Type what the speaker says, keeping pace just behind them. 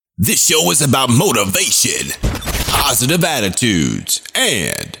This show is about motivation, positive attitudes,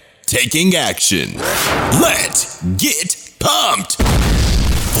 and taking action. Let's get pumped.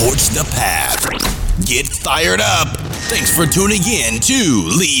 Forge the path. Get fired up. Thanks for tuning in to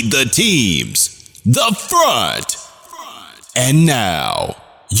Lead the Teams, The Front. And now,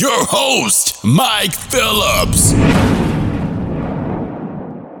 your host, Mike Phillips.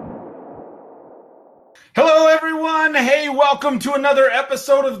 Hello, everyone. Hey, welcome to another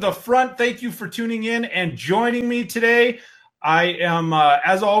episode of The Front. Thank you for tuning in and joining me today. I am,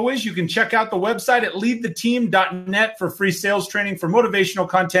 as always, you can check out the website at leadtheteam.net for free sales training, for motivational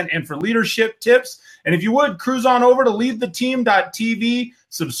content, and for leadership tips. And if you would, cruise on over to leadtheteam.tv,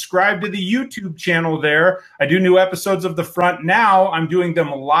 subscribe to the YouTube channel there. I do new episodes of The Front now. I'm doing them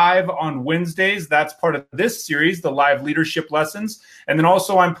live on Wednesdays. That's part of this series, the live leadership lessons. And then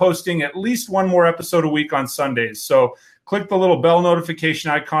also I'm posting at least one more episode a week on Sundays. So click the little bell notification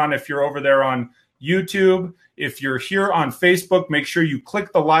icon if you're over there on YouTube. If you're here on Facebook, make sure you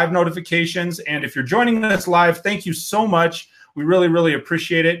click the live notifications. And if you're joining us live, thank you so much. We really, really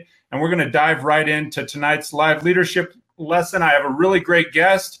appreciate it. And we're going to dive right into tonight's live leadership lesson. I have a really great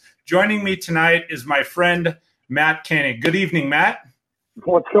guest. Joining me tonight is my friend, Mat Koenig. Good evening, Matt.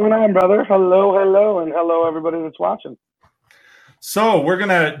 What's going on, brother? Hello, and hello, everybody that's watching. So we're going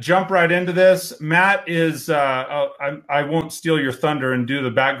to jump right into this. Matt is, I won't steal your thunder and do the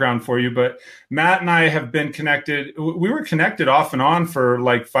background for you, but Matt and I have been connected. We were connected off and on for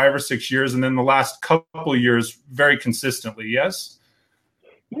like 5 or 6 years, and then the last couple years very consistently, yes?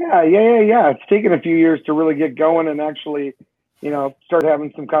 Yeah. It's taken a few years to really get going and actually, start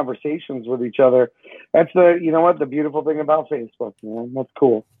having some conversations with each other. That's the beautiful thing about Facebook, man. That's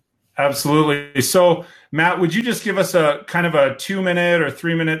cool. Absolutely. So, Matt, would you just give us a kind of a 2-minute or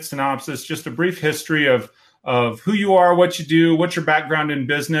 3-minute synopsis, just a brief history of who you are, what you do, what's your background in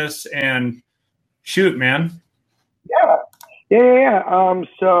business, and shoot, man. Yeah.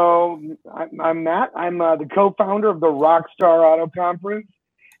 So I'm Matt. I'm the co-founder of the Rockstar Auto Conference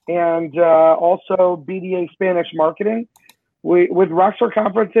and also BDA Spanish Marketing. With Rockstar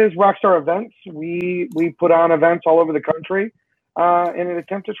Conferences, Rockstar Events, we put on events all over the country in an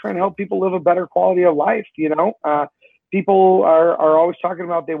attempt to try and help people live a better quality of life. People are always talking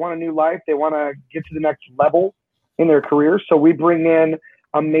about they want a new life. They want to get to the next level in their career. So we bring in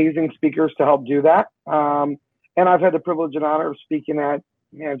amazing speakers to help do that. And I've had the privilege and honor of speaking at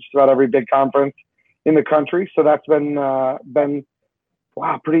just about every big conference in the country. So that's been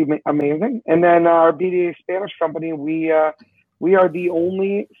pretty amazing. And then our BDA Spanish company, we are the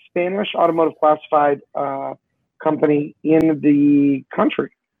only Spanish automotive classified company in the country.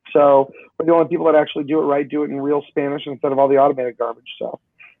 So we're the only people that actually do it right, do it in real Spanish instead of all the automated garbage. So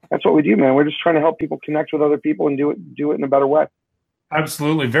that's what we do, man. We're just trying to help people connect with other people and do it in a better way.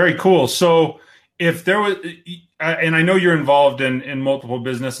 Absolutely. Very cool. So if there was, and I know you're involved in multiple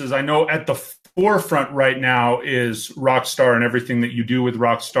businesses, I know at the forefront right now is Rockstar and everything that you do with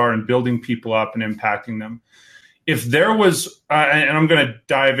Rockstar and building people up and impacting them. If there was, and I'm going to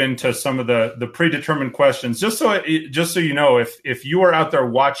dive into some of the predetermined questions, just so you know, if you are out there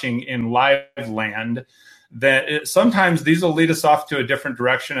watching in live land, that sometimes these will lead us off to a different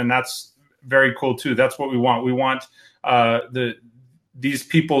direction, and that's very cool too. That's what we want. We want these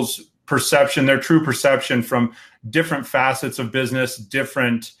people's perception, their true perception from different facets of business,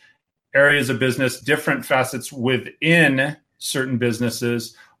 different areas of business, different facets within certain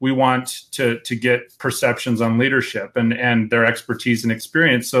businesses. We want to get perceptions on leadership and their expertise and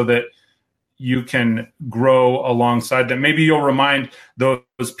experience so that you can grow alongside them. Maybe you'll remind those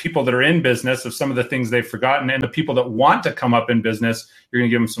people that are in business of some of the things they've forgotten, and the people that want to come up in business, you're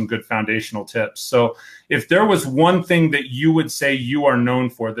going to give them some good foundational tips. So if there was one thing that you would say you are known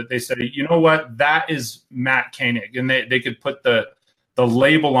for, that they say, you know what, that is Mat Koenig, and they could put the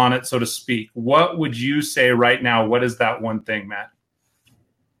label on it, so to speak, what would you say right now? What is that one thing, Matt?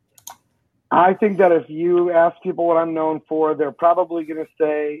 I think that if you ask people what I'm known for, they're probably going to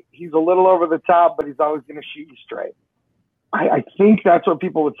say he's a little over the top, but he's always going to shoot you straight. I think that's what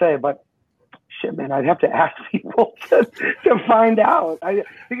people would say, but shit, man, I'd have to ask people to find out. I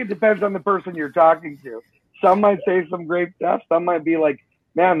think it depends on the person you're talking to. Some might say some great stuff. Some might be like,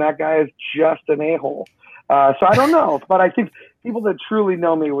 man, that guy is just an a-hole. So I don't know, but I think people that truly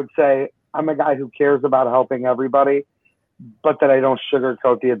know me would say I'm a guy who cares about helping everybody, but that I don't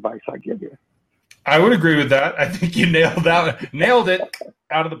sugarcoat the advice I give you. I would agree with that. I think you nailed it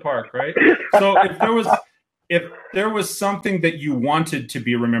out of the park, right? So if there was something that you wanted to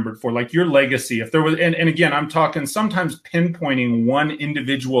be remembered for, like your legacy, if there was, and again, I'm talking sometimes pinpointing one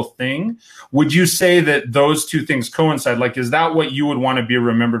individual thing, would you say that those two things coincide? Like, is that what you would want to be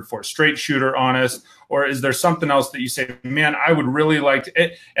remembered for? Straight shooter, honest, or is there something else that you say, man, I would really like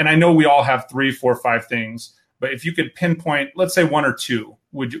to, and I know we all have 3, 4, 5 things, but if you could pinpoint, let's say 1 or 2,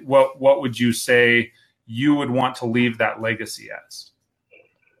 what would you say you would want to leave that legacy as?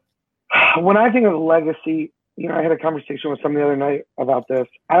 When I think of legacy, I had a conversation with somebody the other night about this.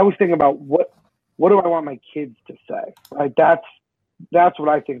 I always think about what do I want my kids to say, right? That's what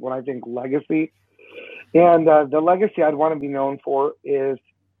I think when I think legacy. And the legacy I'd want to be known for is,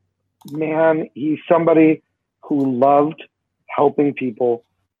 man, he's somebody who loved helping people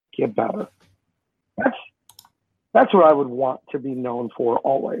get better. That's what I would want to be known for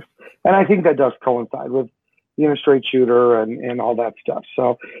always. And I think that does coincide with being a straight shooter and all that stuff.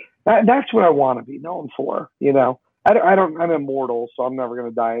 So that's what I want to be known for. I'm immortal, so I'm never going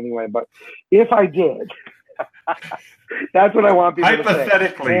to die anyway. But if I did, that's what I want people to say.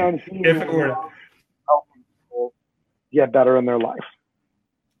 Hypothetically, if it were helping people get better in their life.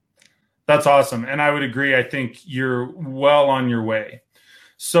 That's awesome. And I would agree. I think you're well on your way.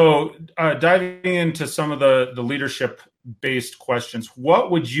 So diving into some of the leadership-based questions, what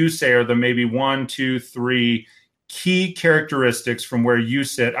would you say are the maybe 1, 2, 3 key characteristics from where you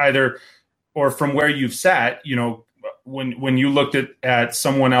sit, either or from where you've sat, when you looked at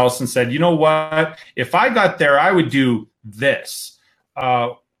someone else and said, you know what, if I got there, I would do this.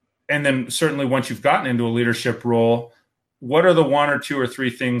 And then certainly once you've gotten into a leadership role, what are the 1 or 2 or 3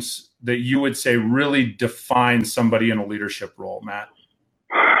 things that you would say really define somebody in a leadership role, Matt?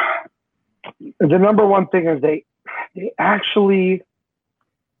 The number one thing is they actually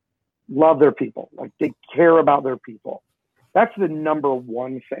love their people. Like, they care about their people. That's the number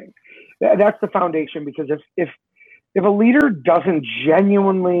one thing. That's the foundation, because if a leader doesn't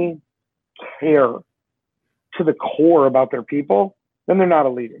genuinely care to the core about their people, then they're not a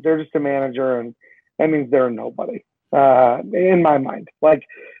leader. They're just a manager, and that means they're a nobody. In my mind, like,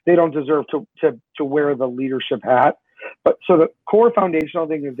 they don't deserve to wear the leadership hat. But so the core foundational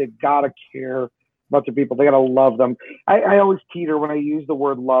thing is they've got to care about the people. They got to love them. I always teeter when I use the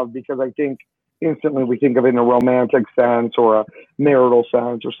word love, because I think instantly we think of it in a romantic sense or a marital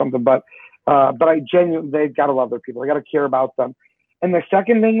sense or something. But I genuinely, they've got to love their people. They got to care about them. And the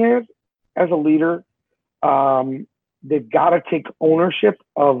second thing is, as a leader, they've got to take ownership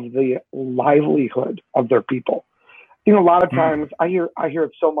of the livelihood of their people. A lot of times I hear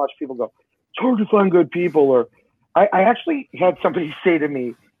it so much. People go, it's hard to find good people. Or I actually had somebody say to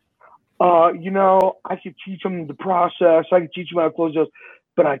me, I could teach them the process. I could teach them how to close deals,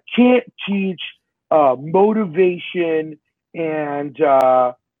 but I can't teach motivation and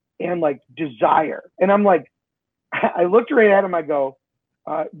like desire. And I'm like, I looked right at him. I go,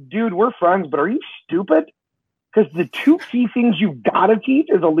 dude, we're friends, but are you stupid? Because the 2 key things you've got to teach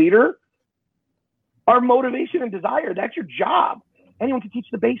as a leader are motivation and desire. That's your job. Anyone can teach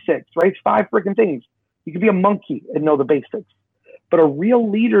the basics, right? It's 5 freaking things. You can be a monkey and know the basics. But a real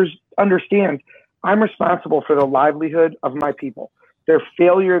leader understands, I'm responsible for the livelihood of my people. Their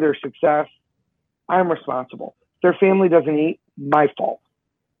failure, their success, I'm responsible. Their family doesn't eat, my fault.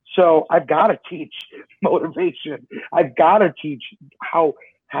 So I've got to teach motivation. I've got to teach how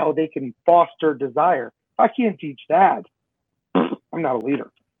they can foster desire. If I can't teach that, I'm not a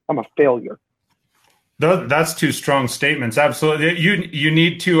leader. I'm a failure. That's 2 strong statements. Absolutely. You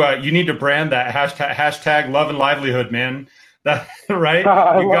need to brand that hashtag love and livelihood, man. That, right?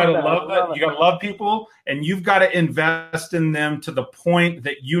 You got to love that. You got to love people, and you've got to invest in them to the point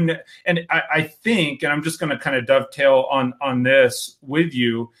that and I think, and I'm just going to kind of dovetail on this with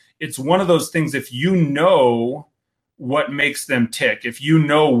you. It's one of those things, if you know what makes them tick, if you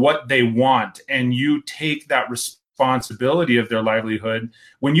know what they want, and you take that responsibility of their livelihood,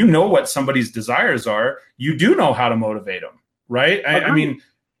 when you know what somebody's desires are, you do know how to motivate them, right? I mean,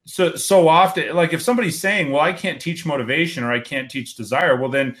 so often, like, if somebody's saying, well, I can't teach motivation or I can't teach desire,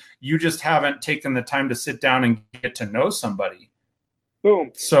 well, then you just haven't taken the time to sit down and get to know somebody. Boom.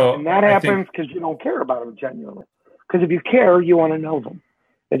 So, and that happens because you don't care about them genuinely. Because if you care, you want to know them.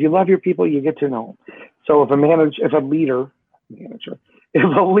 If you love your people, you get to know them. So if a leader,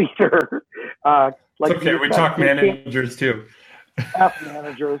 like, it's okay, we talk managers too.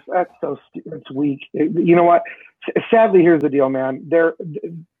 Managers, that's weak. You know what? Sadly, here's the deal, man.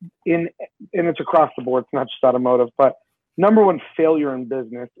 And it's across the board. It's not just automotive, but number one failure in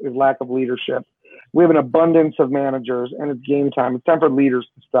business is lack of leadership. We have an abundance of managers, and it's game time. It's time for leaders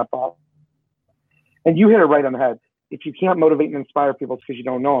to step up. And you hit it right on the head. if you can't motivate and inspire people, it's because you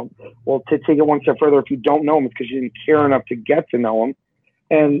don't know them. Well, to take it one step further, if you don't know them, it's because you didn't care enough to get to know them.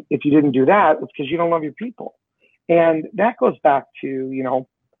 And if you didn't do that, it's because you don't love your people. And that goes back to, you know,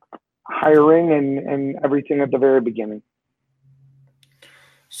 hiring and everything at the very beginning.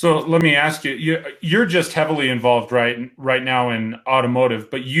 So let me ask you, you're just heavily involved right now in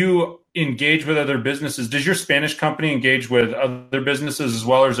automotive, but you engage with other businesses. Does your Spanish company engage with other businesses as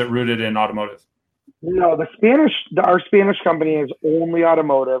well, or is it rooted in automotive? No, our Spanish company is only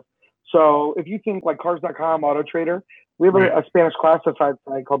automotive. So if you think like Cars.com, Auto Trader, we have a Spanish classified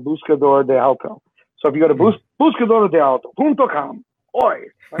site called Buscador de Auto. So if you go to buscadordeauto.com, hoy,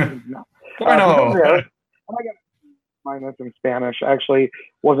 no. Bueno. I got minus in Spanish. I actually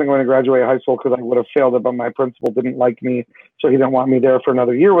wasn't going to graduate high school because I would have failed it, but my principal didn't like me, so he didn't want me there for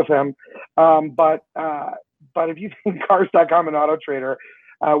another year with him. But if you think Cars.com and Auto Trader,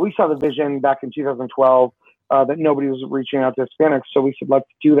 we saw the vision back in 2012 that nobody was reaching out to Hispanics, so we said let's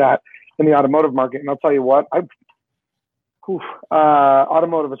do that in the automotive market. And I'll tell you what,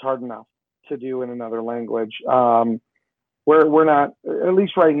 automotive is hard enough to do in another language. We're not, at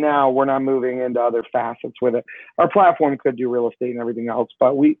least right now, we're not moving into other facets with it. Our platform could do real estate and everything else,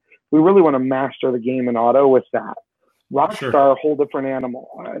 but we really want to master the game in auto with that. Rockstar, whole different animal.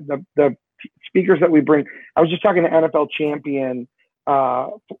 The speakers that we bring, I was just talking to NFL champion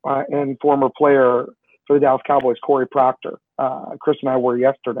and former player for the Dallas Cowboys, Corey Proctor. Chris and I were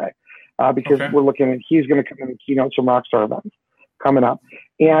yesterday because we're looking at, he's going to come in and keynote some Rockstar events coming up.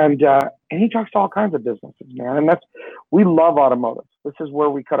 And he talks to all kinds of businesses, man. And we love automotive. This is where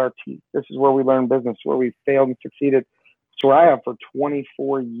we cut our teeth. This is where we learn business, where we failed and succeeded. It's where I have for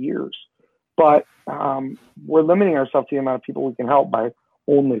 24 years. But we're limiting ourselves to the amount of people we can help by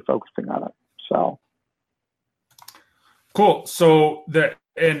only focusing on it. So cool. So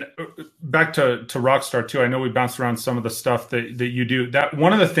and back to Rockstar too. I know we bounced around some of the stuff that you do. That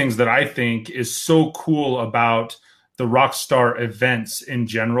one of the things that I think is so cool about the Rockstar events in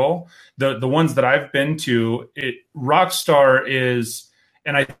general, the ones that I've been to, Rockstar is,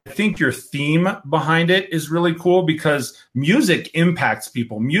 and I think your theme behind it is really cool because music impacts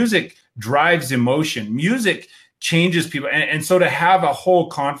people. Music drives emotion. Music changes people. And so to have a whole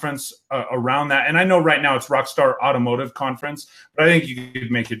conference around that, and I know right now it's Rockstar Automotive Conference, but I think you could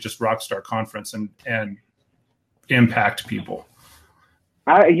make it just Rockstar Conference and impact people.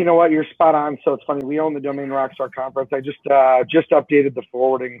 You know what? You're spot on. So it's funny. We own the domain Rockstar Conference. I just updated the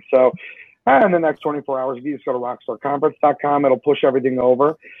forwarding. So in the next 24 hours, if you just go to rockstarconference.com, it'll push everything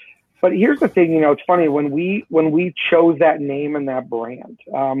over. But here's the thing, you know, it's funny when we chose that name and that brand,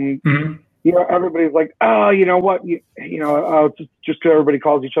 you know, everybody's like, oh, you know what, just because everybody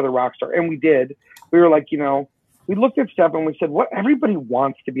calls each other Rockstar. And we did. We were like, you know, we looked at stuff and we said, what, everybody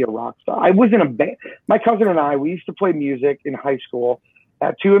wants to be a rock star. I was in a band. My cousin and I, we used to play music in high school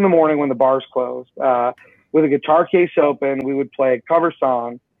at 2 a.m. when the bars closed, with a guitar case open. We would play a cover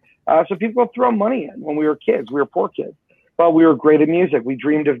song. So people would throw money in when we were kids. We were poor kids, but we were great at music. We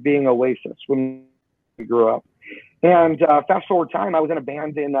dreamed of being Oasis when we grew up. And fast forward time, I was in a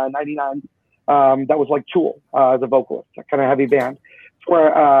band in 99 that was like Tool as a vocalist, a kind of heavy band.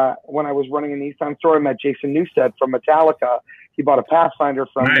 Where when I was running an Nissan store, I met Jason Newsted from Metallica. He bought a Pathfinder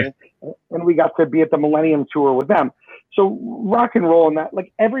from me, and we got to be at the Millennium Tour with them. So rock and roll and that,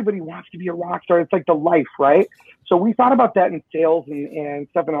 like everybody wants to be a rock star. It's like the life, right? So we thought about that in sales and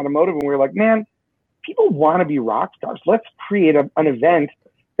stuff in automotive, and we were like, man, people want to be rock stars. Let's create an event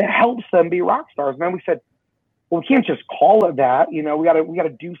that helps them be rock stars. And then we said, well, we can't just call it that. You know, we got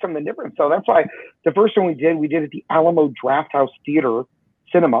to do something different. So that's why the first one we did at the Alamo Drafthouse Theater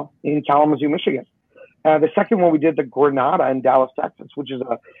Cinema in Kalamazoo, Michigan. The second one we did the Granada in Dallas, Texas, which is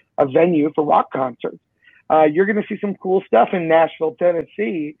a venue for rock concerts. You're going to see some cool stuff in Nashville,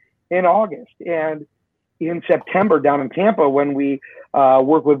 Tennessee in August. And in September down in Tampa, when we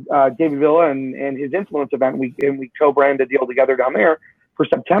work with David Villa and his Influence event, we co-brand a deal together down there for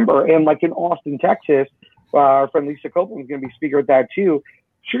September. And like in Austin, Texas, our friend Lisa Copeland is going to be speaker at that too.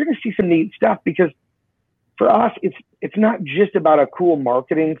 So you're going to see some neat stuff because for us, it's not just about a cool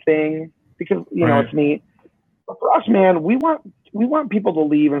marketing thing because, you know, it's neat. But for us, man, we want people to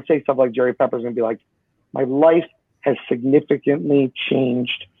leave and say stuff like Jerry Pepper's and be like, my life has significantly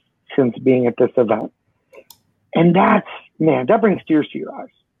changed since being at this event. And that brings tears to your eyes.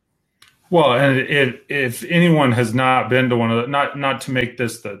 Well, and if anyone has not been to one of the, not to make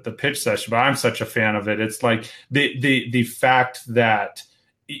this the pitch session, but I'm such a fan of it. It's like the fact that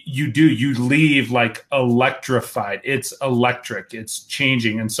you leave like electrified. It's electric. It's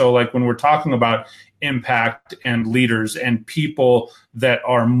changing. And so like when we're talking about impact and leaders and people that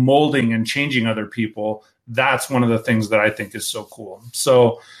are molding and changing other people, That's one of the things that I think is so cool.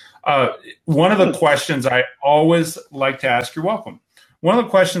 So one of the questions I always like to ask, you're welcome. One of the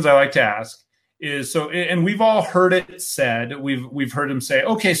questions I like to ask is, so, and we've all heard it said, we've heard him say,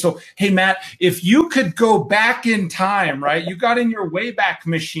 okay, so, hey, Matt, if you could go back in time, right, you got in your Wayback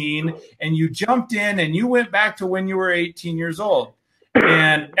Machine and you jumped in and you went back to when you were 18 years old.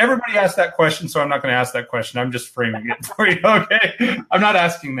 And everybody asked that question, so I'm not going to ask that question. I'm just framing it for you, okay? I'm not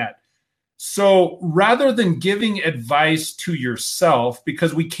asking that. So rather than giving advice to yourself,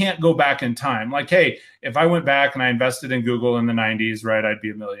 because we can't go back in time, like, hey, if I went back and I invested in Google in the 90s, right, I'd be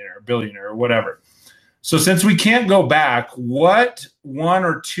a millionaire, billionaire, or whatever. So since we can't go back, what 1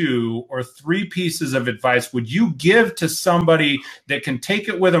 or 2 or 3 pieces of advice would you give to somebody that can take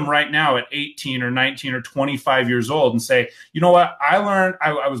it with them right now at 18 or 19 or 25 years old and say, you know what, I learned,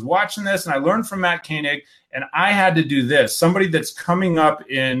 I was watching this and I learned from Mat Koenig and I had to do this. Somebody that's coming up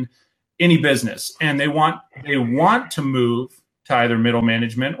in any business and they want to move to either middle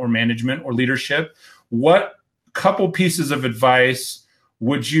management or leadership, what couple pieces of advice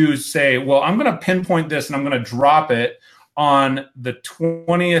would you say, well, I'm going to pinpoint this and I'm going to drop it on the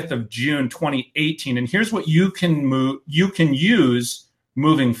 20th of June 2018, and here's what you can use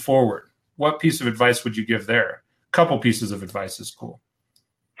moving forward? What piece of advice would you give there? A couple pieces of advice is cool.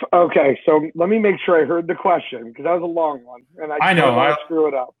 Okay, so let me make sure I heard the question, because that was a long one and I know I screw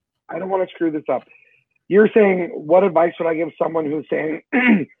it up. I don't want to screw this up. You're saying, what advice would I give someone who's saying,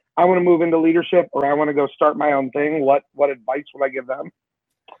 I want to move into leadership or I want to go start my own thing? What advice would I give them?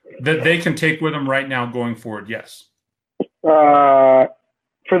 That they can take with them right now going forward, yes. For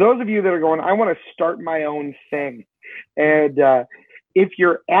those of you that are going, I want to start my own thing. And if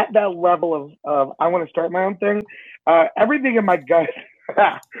you're at that level of I want to start my own thing, everything in my gut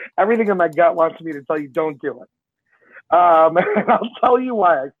wants me to tell you don't do it. And I'll tell you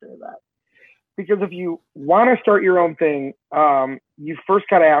why I say that. Because if you want to start your own thing, you first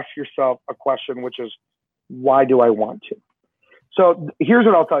got to ask yourself a question, which is, why do I want to? So here's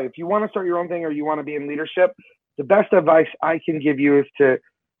what I'll tell you. If you want to start your own thing or you want to be in leadership, the best advice I can give you is to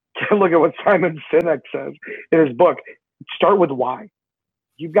look at what Simon Sinek says in his book. Start with why.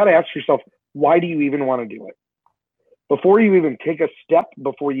 You've got to ask yourself, why do you even want to do it? Before you even take a step,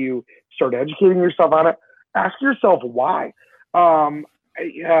 before you start educating yourself on it, ask yourself why. To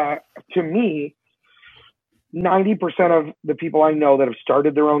me, 90% of the people I know that have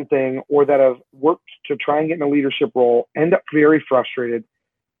started their own thing or that have worked to try and get in a leadership role end up very frustrated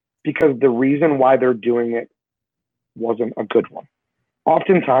because the reason why they're doing it wasn't a good one.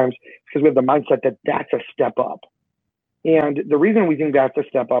 Oftentimes, because we have the mindset that that's a step up. And the reason we think that's a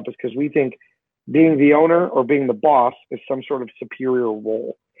step up is because we think being the owner or being the boss is some sort of superior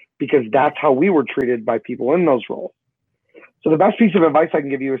role, because that's how we were treated by people in those roles. So the best piece of advice I can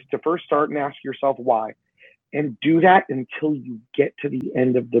give you is to first start and ask yourself why, and do that until you get to the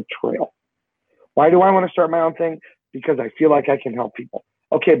end of the trail. Why do I want to start my own thing? Because I feel like I can help people.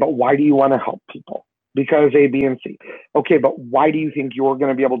 Okay, but why do you want to help people? Because A, B, and C. Okay, but why do you think you're going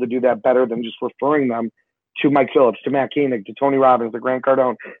to be able to do that better than just referring them to Mike Phillips, to Mat Koenig, to Tony Robbins, to Grant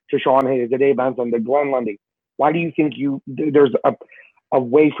Cardone, to Sean Hayes, to Dave Benson, to Glenn Lundy? Why do you think there's a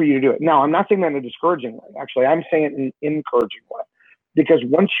way for you to do it? Now, I'm not saying that in a discouraging way. Actually, I'm saying it in an encouraging way. Because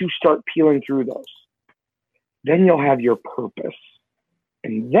once you start peeling through those, then you'll have your purpose.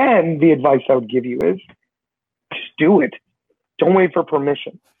 And then the advice I would give you is just do it. Don't wait for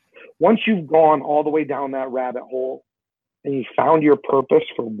permission. Once you've gone all the way down that rabbit hole and you found your purpose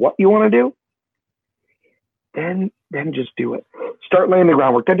for what you want to do, then just do it. Start laying the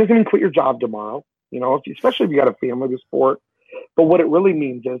groundwork. That doesn't mean quit your job tomorrow, especially if you got a family to support. But what it really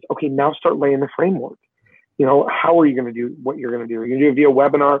means is, okay, now start laying the framework. How are you going to do what you're going to do? Are you going to do it via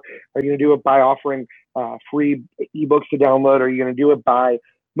webinar? Are you going to do it by offering free ebooks to download? Are you going to do it by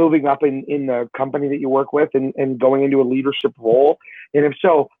moving up in the company that you work with and going into a leadership role? And if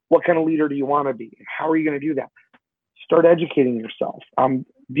so, what kind of leader do you want to be? How are you going to do that? Start educating yourself.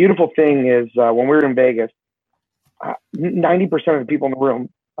 Beautiful thing is when we were in Vegas, 90% of the people in the room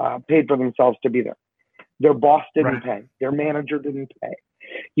paid for themselves to be there. Their boss didn't pay. Their manager didn't pay.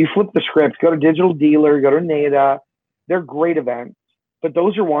 You flip the script, go to Digital Dealer, go to NADA. They're great events, but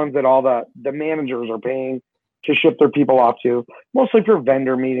those are ones that all the managers are paying to ship their people off to, mostly for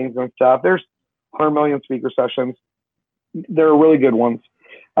vendor meetings and stuff. There's 100 million speaker sessions. They're really good ones.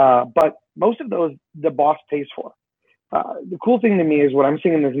 But most of those, the boss pays for. The cool thing to me is what I'm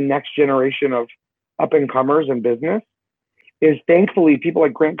seeing in this next generation of up-and-comers in business is thankfully people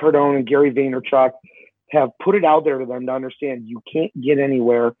like Grant Cardone and Gary Vaynerchuk have put it out there to them to understand you can't get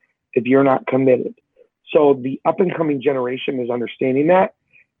anywhere if you're not committed. So the up-and-coming generation is understanding that,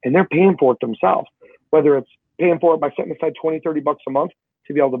 and they're paying for it themselves. whether it's paying for it by setting aside 20, 30 bucks a month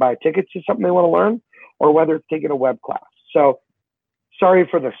to be able to buy tickets to something they want to learn, or whether it's taking a web class. So sorry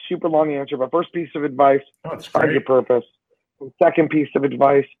for the super long answer, but first piece of advice, find your purpose. And second piece of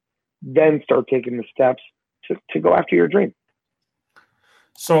advice, then start taking the steps to go after your dream.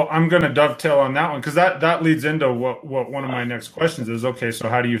 So I'm going to dovetail on that one, because that leads into what one of my next questions is. Okay, so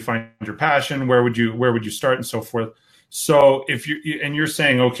how do you find your passion? Where would you start, and so forth? So if you're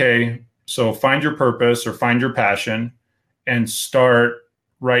saying, okay, so find your purpose or find your passion and start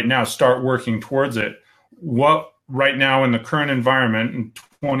right now, start working towards it. What right now in the current environment in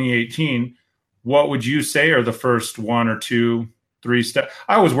 2018, what would you say are the first 1 or 2, 3 steps?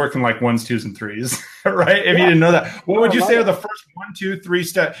 I was working like 1s, 2s, and 3s, right? If you didn't know that, what would you say are the first 1, 2, 3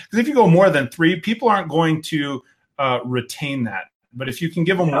 steps? Because if you go more than 3, people aren't going to retain that. But if you can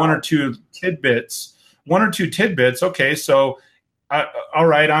give them 1 or 2 tidbits, okay, so all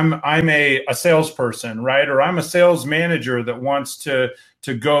right, I'm a salesperson, right? Or I'm a sales manager that wants to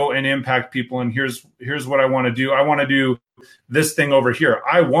go and impact people. And here's what I want to do. I want to do this thing over here.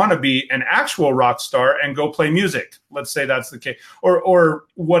 I want to be an actual rock star and go play music. Let's say that's the case, or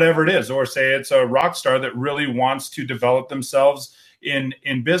whatever it is, or say it's a rock star that really wants to develop themselves in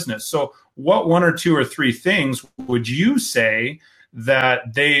business. So what 1 or 2 or 3 things would you say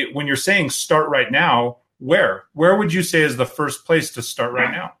that when you're saying start right now, where would you say is the first place to start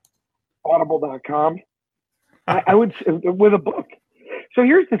right now? Audible.com. I would, with a book. So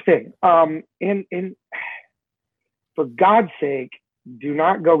here's the thing. In for God's sake, do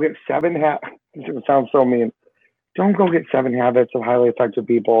not go get 7 habits. It sounds so mean. Don't go get 7 habits of highly effective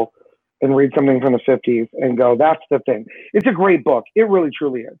people and read something from the 50s and go, that's the thing. It's a great book. It really,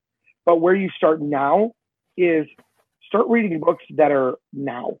 truly is. But where you start now is start reading books that are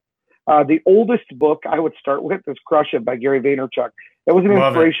now. The oldest book I would start with is Crush It by Gary Vaynerchuk. That was an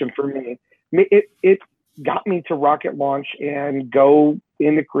inspiration for me. It got me to rocket launch and go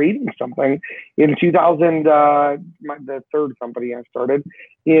into creating something. In 2000, the third company I started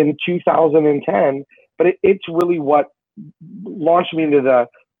in 2010, but it's really what launched me into the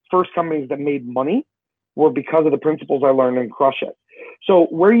first companies that made money were because of the principles I learned in Crush It. So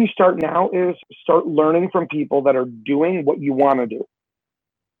where you start now is start learning from people that are doing what you want to do.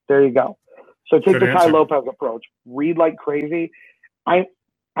 There you go. So take the Ty Lopez approach. Read like crazy. I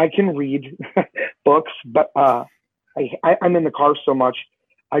can read books, but I'm in the car so much.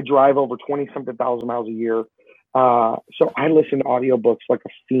 I drive over 20-something thousand miles a year. So I listen to audiobooks like a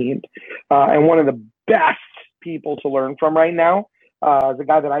fiend. And one of the best people to learn from right now is a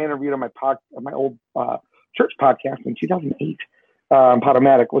guy that I interviewed on my old church podcast in 2008,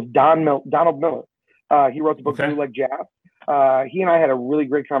 Podomatic, was Donald Miller. He wrote the book Blue Like Jazz. He and I had a really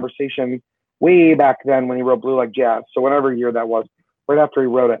great conversation way back then when he wrote Blue Like Jazz. So whatever year that was, right after he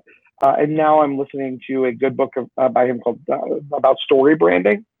wrote it. And now I'm listening to a good book by him called about story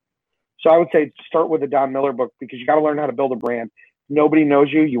branding. So I would say start with the Don Miller book because you got to learn how to build a brand. Nobody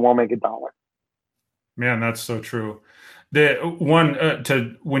knows you, you won't make $1. Man, that's so true. The one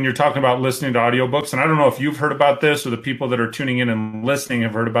when you're talking about listening to audiobooks, and I don't know if you've heard about this or the people that are tuning in and listening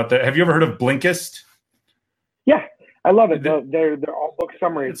have heard about that. Have you ever heard of Blinkist? Yeah, I love it. They're all book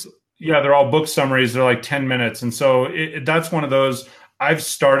summaries. They're all book summaries. They're like 10 minutes. And so that's one of those I've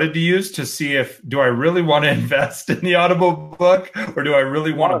started to use to see do I really want to invest in the Audible book or do I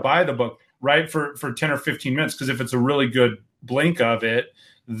really want to buy the book, right, for 10 or 15 minutes? Because if it's a really good blink of it,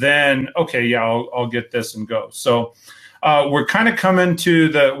 then, okay, yeah, I'll get this and go. So we're kind of coming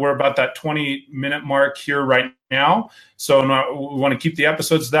to we're about that 20-minute mark here right now. So we want to keep the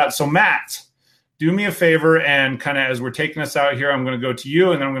episodes to that. So Matt, do me a favor and kind of as we're taking us out here, I'm going to go to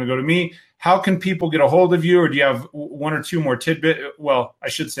you and then I'm going to go to me. How can people get a hold of you, or do you have 1 or 2 more tidbits? Well, I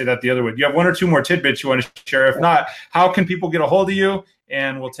should say that the other way. Do you have 1 or 2 more tidbits you want to share? If not, how can people get a hold of you?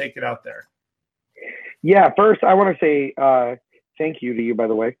 And we'll take it out there. Yeah, first I want to say thank you to you, by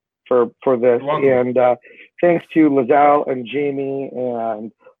the way, for this. And thanks to Lizelle and Jamie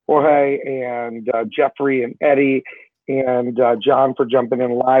and Jorge and Jeffrey and Eddie and John for jumping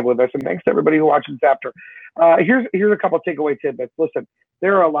in live with us. And thanks to everybody who watches after. Here's a couple of takeaway tidbits. Listen,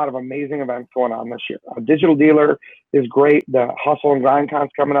 there are a lot of amazing events going on this year. Digital Dealer is great. The Hustle and Grind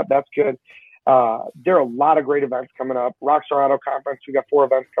Con's coming up. That's good. There are a lot of great events coming up. Rockstar Auto Conference, we got 4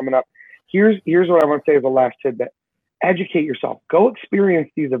 events coming up. Here's what I want to say as the last tidbit. Educate yourself. Go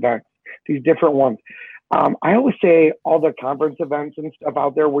experience these events, these different ones. I always say all the conference events and stuff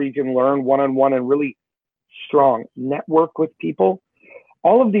out there where you can learn one-on-one and really strong network with people.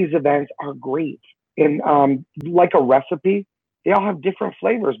 All of these events are great. And like a recipe, they all have different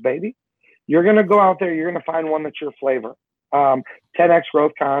flavors, baby. You're going to go out there, you're going to find one that's your flavor. 10X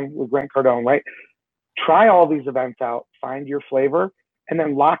Growth Con with Grant Cardone, right? Try all these events out, find your flavor, and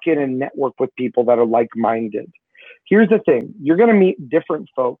then lock in and network with people that are like-minded. Here's the thing. You're going to meet different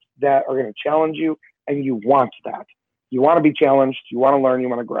folks that are going to challenge you, and you want that. You want to be challenged. You want to learn. You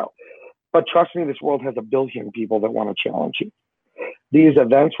want to grow. But trust me, this world has a billion people that want to challenge you. These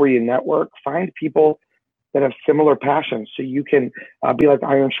events where you network, find people that have similar passions so you can be like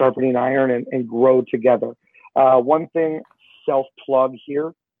iron sharpening iron and grow together. One thing, self-plug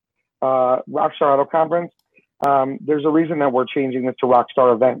here, Rockstar Auto Conference, there's a reason that we're changing this to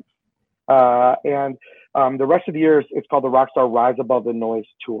Rockstar Events. And the rest of the year, it's called the Rockstar Rise Above the Noise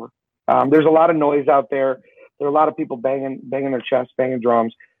Tour. There's a lot of noise out there. There are a lot of people banging their chests, banging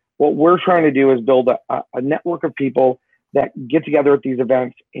drums. What we're trying to do is build a network of people that get together at these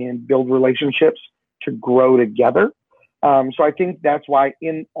events and build relationships to grow together. So I think that's why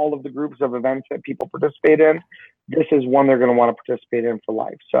in all of the groups of events that people participate in, this is one they're going to want to participate in for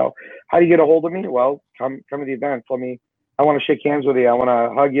life. So how do you get a hold of me? Well, come to the events. I want to shake hands with you. I want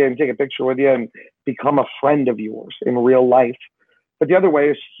to hug you and take a picture with you and become a friend of yours in real life. But the other way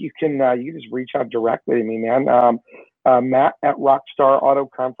is you can just reach out directly to me, man. Matt at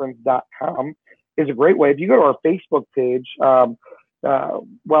rockstarautoconference.com is a great way. If you go to our Facebook page, if you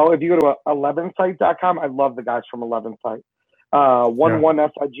go to 11site.com, I love the guys from 11site.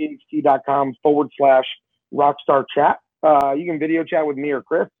 11sightcom/rockstar chat. You can video chat with me or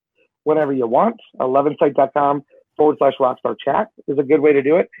Chris whenever you want. 11site.com/rockstar chat is a good way to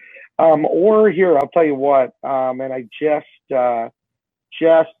do it. Or here, I'll tell you what, and I just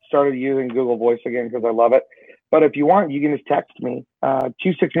started using Google Voice again because I love it. But if you want, you can just text me,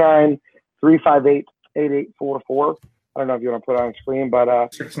 269-358-8844. I don't know if you want to put it on screen, but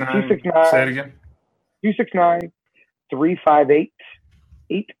 269, say it again.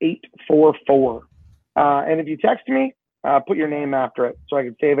 269-358-8844. And if you text me, put your name after it so I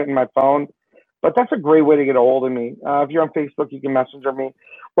can save it in my phone. But that's a great way to get a hold of me. If you're on Facebook, you can messenger me.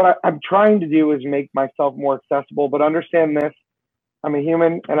 What I'm trying to do is make myself more accessible, but understand this. I'm a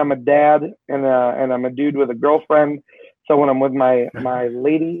human, and I'm a dad, and I'm a dude with a girlfriend. So when I'm with my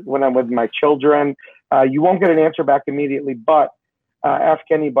lady, when I'm with my children, you won't get an answer back immediately, but ask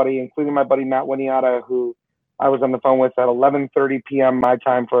anybody, including my buddy Mat Koenig, who I was on the phone with at 11:30 p.m. my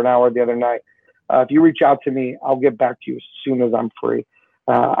time for an hour the other night. If you reach out to me, I'll get back to you as soon as I'm free.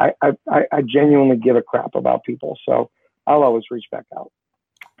 I genuinely give a crap about people, so I'll always reach back out.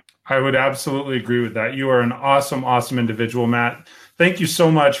 I would absolutely agree with that. You are an awesome, awesome individual, Matt. Thank you so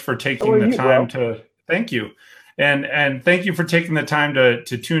much for taking the time to. Thank you. And thank you for taking the time to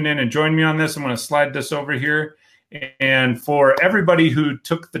tune in and join me on this. I'm going to slide this over here. And for everybody who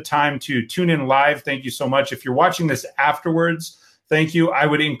took the time to tune in live, thank you so much. If you're watching this afterwards, thank you. I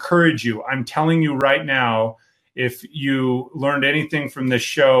would encourage you. I'm telling you right now, if you learned anything from this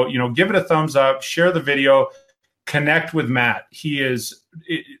show, give it a thumbs up, share the video, connect with Matt. He is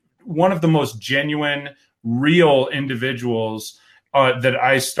one of the most genuine, real individuals that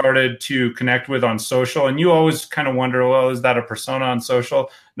I started to connect with on social. And you always kind of wonder, well, is that a persona on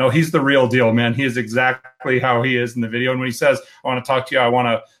social? No, he's the real deal, man. He is exactly how he is in the video. And when he says, I want to talk to you, I want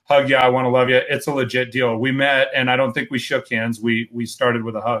to hug you, I want to love you, it's a legit deal. We met, and I don't think we shook hands. We started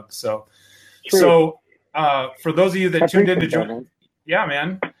with a hug. So for those of you that tuned in to join, yeah,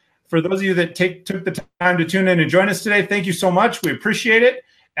 man. For those of you that took the time to tune in and join us today, thank you so much. We appreciate it.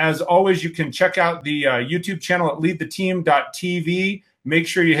 As always, you can check out the YouTube channel at leadtheteam.tv. Make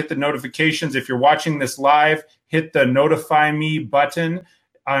sure you hit the notifications. If you're watching this live, hit the notify me button.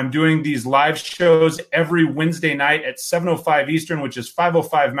 I'm doing these live shows every Wednesday night at 7:05 Eastern, which is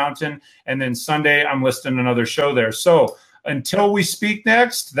 5:05 Mountain. And then Sunday, I'm listing another show there. So until we speak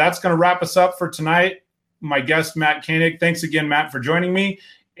next, that's going to wrap us up for tonight. My guest, Mat Koenig. Thanks again, Matt, for joining me.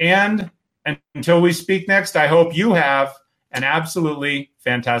 And until we speak next, I hope you have an absolutely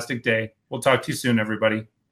fantastic day. We'll talk to you soon, everybody.